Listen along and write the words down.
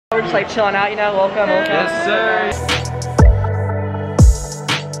we're just like chilling out, you know. Welcome. Yes, sir.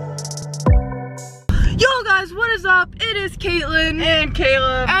 Yo guys, what is up? It is Caitlin And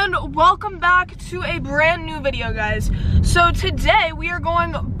Caleb. and welcome back to a brand new video, guys. So today we are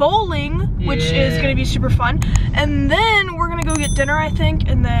going bowling, which is gonna be super fun, and then we're gonna go get dinner, I think,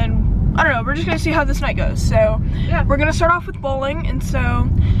 and then I don't know, we're just gonna see how this night goes. So yeah, we're gonna start off with bowling, and so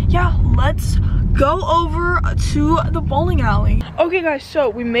yeah, let's go over to the bowling alley. Okay guys, so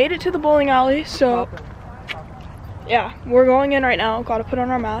we made it to the bowling alley, so yeah, we're going in right now. Gotta put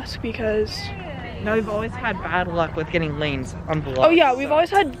on our mask because No, we've always had bad luck with getting lanes on blocks. oh yeah, we've always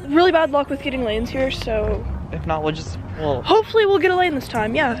had really bad luck with getting lanes here, so if not, we'll hopefully we'll get a lane this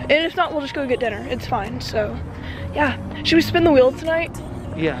time, yeah. And if not, we'll just go get dinner. It's fine, so yeah. Should we spin the wheel tonight?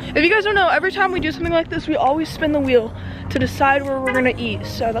 yeah. If you guys don't know, every time we do something like this, we always spin the wheel to decide where we're gonna eat.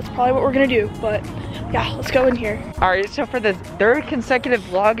 So that's probably what we're gonna do, but yeah, let's go in here. All right, so for the third consecutive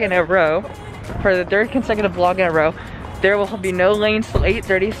vlog in a row, there will be no lanes till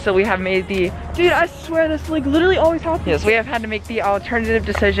 8:30, so we have made the... Dude, I swear this like literally always happens. Yes, we have had to make the alternative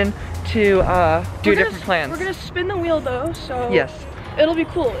decision to do different plans. We're gonna spin the wheel though, so yes. It'll be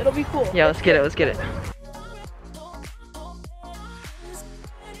cool, it'll be cool. Yeah, let's get it, let's get it.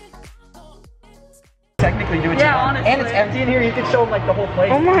 Technically do what you want. Honestly. And it's empty in here, you can show them like the whole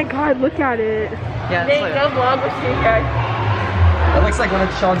place. Oh my god, look at it. Yeah, They like go vlog with you guys. it looks like one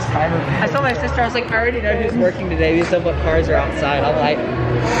of Sean's timer. I told my sister, I was like, I already know who's working today because of what cars are outside. I'm like,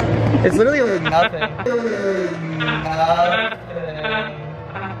 it's literally nothing.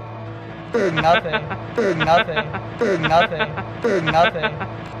 Nothing.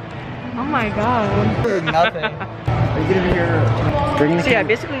 Oh my god. Nothing. Are you gonna be here drinking? So yeah,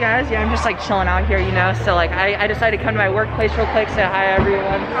 basically guys, yeah, I'm just like chilling out here, you know. So like I decided to come to my workplace real quick, say hi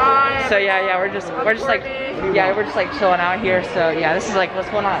everyone. Hi. So yeah, we're just like chilling out here. So yeah, this is like what's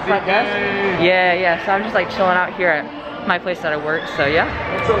going on front desk. Yeah. So I'm just like chilling out here at my place that I work. So yeah.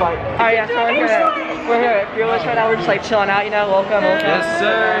 So like, oh yeah, so we're here at Fearless right now. We're just like chilling out, you know. Welcome. Yes,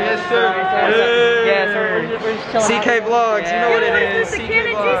 sir. Yes, sir. Yeah, so we're just chilling out. CK Vlogs, you know what it is. The CK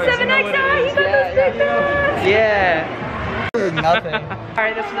Canon Vlogs, you know what it is. Yeah. Nothing.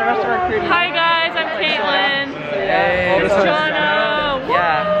 Alright, this is the rest of our crew. Hi guys, I'm Caitlin. Yeah. Hey, Jono.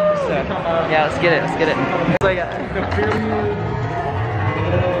 Yeah. So, yeah, let's get it. Let's get it. It's like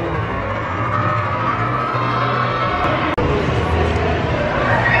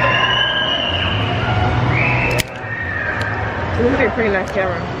This is a pretty nice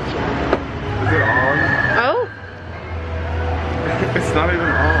camera. Is it on? Oh? It's not even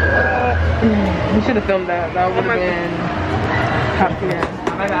on. You should have filmed that. That would have been top tier.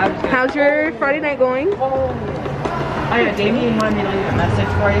 How's your Friday night going? oh yeah, Damien wanted me to leave a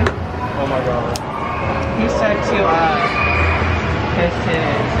message for you. Oh my god. He said to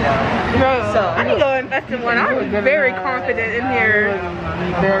Bro, So, I can go invest in one. I'm very confident in here.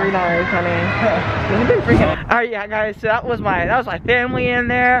 Very nice, honey. You've been freaking. Alright, yeah, guys. So that was my family in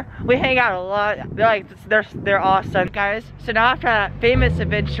there. We hang out a lot. They're awesome, guys. So now after that famous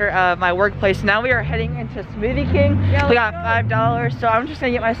adventure of my workplace, now we are heading into Smoothie King. Yeah, we got $5, so I'm just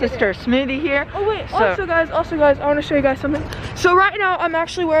gonna get my sister a smoothie here. Oh wait, also guys, I want to show you guys something. So right now I'm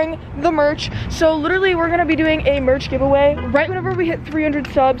actually wearing the merch. So literally we're gonna be doing a merch giveaway right whenever we hit 300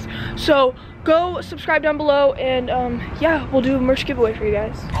 subs. So go subscribe down below, and yeah, we'll do a merch giveaway for you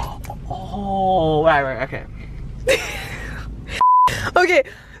guys. Oh, right, okay. Okay,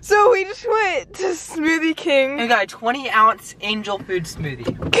 so we just went to Smoothie King. We got a 20-ounce angel food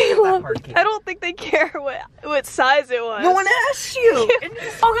smoothie. Caleb, I don't think they care what size it was. No one asked you.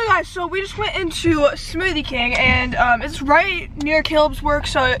 Okay guys, so we just went into Smoothie King, and it's right near Caleb's work,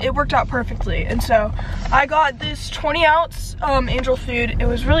 so it worked out perfectly. And so I got this 20-ounce angel food. It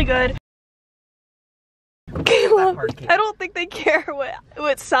was really good. Caleb, I don't think they care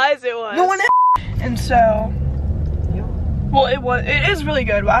what size it was. No one asked. And so, well, it is really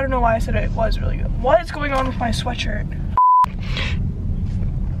good, but I don't know why I said it was really good. What is going on with my sweatshirt?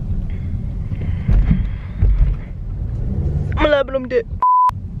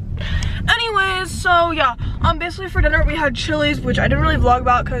 Anyways, so yeah, basically for dinner we had Chili's, which I didn't really vlog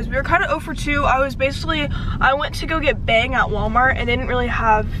about because we were kind of 0 for 2. I went to go get Bang at Walmart and didn't really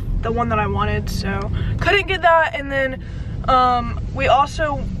have the one that I wanted, so couldn't get that. And then we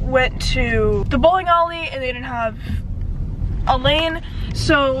also went to the bowling alley and they didn't have a lane,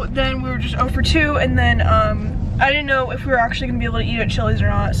 so then we were just 0 for 2. And then I didn't know if we were actually gonna be able to eat at Chili's or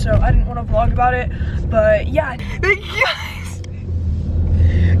not, so I didn't want to vlog about it. But yeah,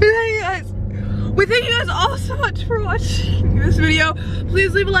 we thank you guys all so much for watching this video.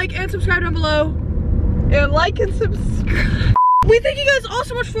 Please leave a like and subscribe down below. And like and subscribe. We thank you guys all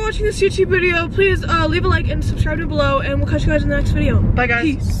so much for watching this YouTube video. Please leave a like and subscribe down below, and we'll catch you guys in the next video. Bye guys.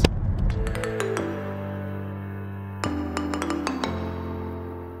 Peace.